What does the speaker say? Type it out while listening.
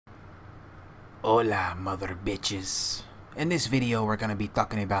Hola, mother bitches. In this video, we're gonna be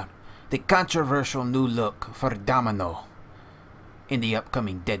talking about the controversial new look for Domino in the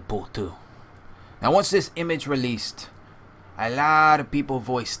upcoming Deadpool 2. Now, once this image released, a lot of people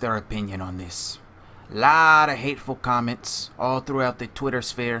voiced their opinion on this. A lot of hateful comments all throughout the Twitter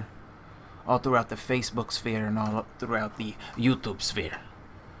sphere, all throughout the Facebook sphere, and all throughout the YouTube sphere.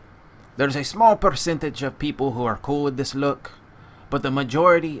 There's a small percentage of people who are cool with this look, but the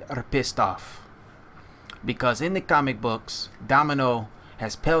majority are pissed off. Because in the comic books, Domino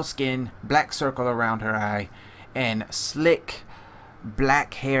has pale skin, black circle around her eye, and slick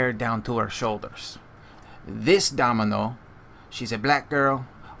black hair down to her shoulders. This Domino, she's a black girl,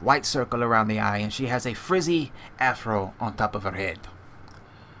 white circle around the eye, and she has a frizzy afro on top of her head.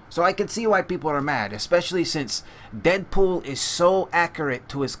 So I can see why people are mad, especially since Deadpool is so accurate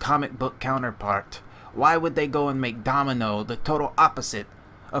to his comic book counterpart. Why would they go and make Domino the total opposite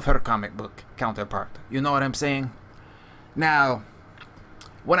of her comic book counterpart? You know what I'm saying? Now,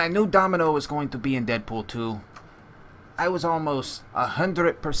 when I knew Domino was going to be in Deadpool 2, I was almost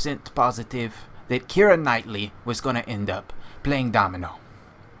 100% positive that Keira Knightley was going to end up playing Domino.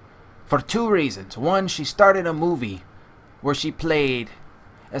 For two reasons. One, she started a movie where she played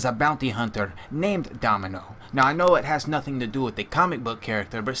as a bounty hunter named Domino. Now, I know it has nothing to do with the comic book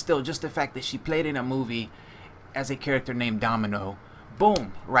character, but still, just the fact that she played in a movie as a character named Domino,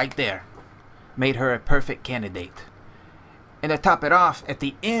 boom, right there, made her a perfect candidate. And to top it off, at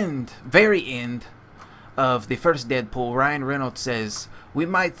the end, very end of the first Deadpool, Ryan Reynolds says, we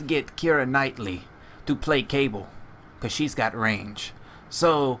might get Keira Knightley to play Cable, because she's got range.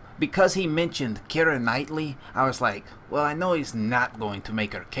 So, because he mentioned Keira Knightley, I was like, well, I know he's not going to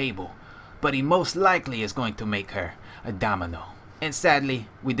make her Cable, but he most likely is going to make her a Domino. And sadly,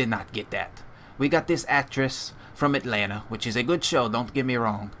 we did not get that. We got this actress from Atlanta, which is a good show, don't get me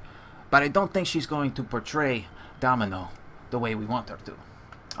wrong, but I don't think she's going to portray Domino the way we want her to.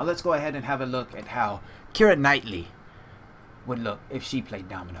 Now, let's go ahead and have a look at how Keira Knightley would look if she played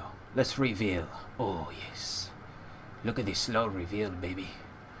Domino. Let's reveal. Oh, yes. Look at this slow reveal, baby.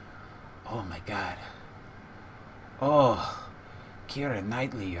 Oh my god. Oh, Keira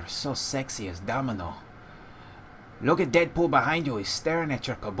Knightley, you're so sexy as Domino. Look at Deadpool behind you. He's staring at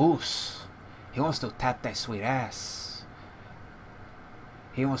your caboose. He wants to tap that sweet ass.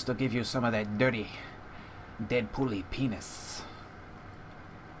 He wants to give you some of that dirty Deadpool-y penis.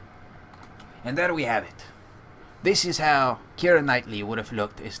 And there we have it. This is how Keira Knightley would have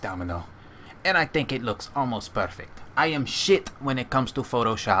looked as Domino. And I think it looks almost perfect. I am shit when it comes to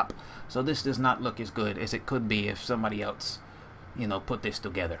Photoshop, so this does not look as good as it could be if somebody else, you know, put this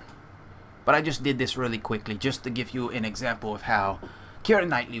together. But I just did this really quickly just to give you an example of how Keira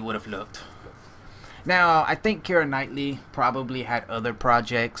Knightley would have looked. Now, I think Keira Knightley probably had other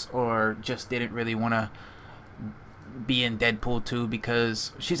projects or just didn't really want to be in Deadpool 2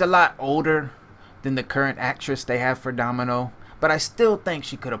 because she's a lot older than the current actress they have for Domino. But I still think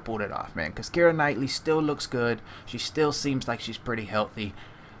she could have pulled it off, man. Because Keira Knightley still looks good. She still seems like she's pretty healthy.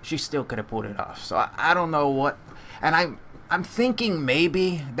 She still could have pulled it off. So I don't know what. And I'm thinking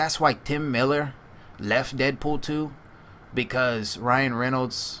maybe that's why Tim Miller left Deadpool 2. Because Ryan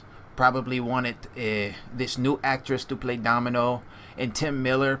Reynolds probably wanted this new actress to play Domino. And Tim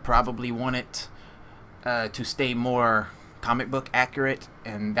Miller probably wanted to stay more comic book accurate,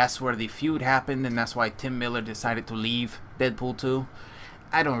 and that's where the feud happened, and that's why Tim Miller decided to leave Deadpool 2.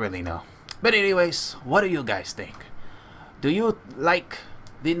 I don't really know. But anyways, what do you guys think? Do you like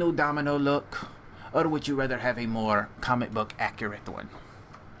the new Domino look, or would you rather have a more comic book accurate one?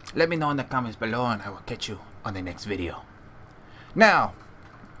 Let me know in the comments below, and I will catch you on the next video. Now,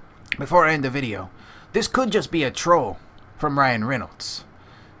 before I end the video, this could just be a troll from Ryan Reynolds.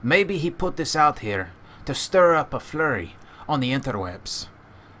 Maybe he put this out here to stir up a flurry on the interwebs,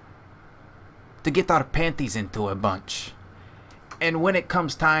 to get our panties into a bunch. And when it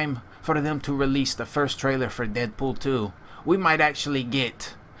comes time for them to release the first trailer for Deadpool 2, we might actually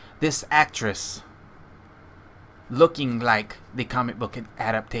get this actress looking like the comic book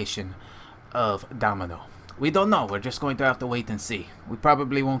adaptation of Domino. We don't know. We're just going to have to wait and see. We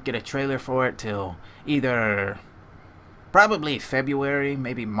probably won't get a trailer for it till either probably February,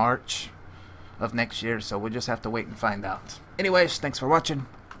 maybe March of next year, so we'll just have to wait and find out. Anyways, thanks for watching.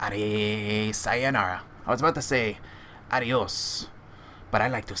 Sayonara. I was about to say adios, but I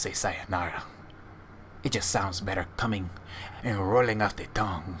like to say sayonara. It just sounds better coming and rolling off the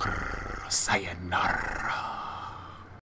tongue. Sayonara.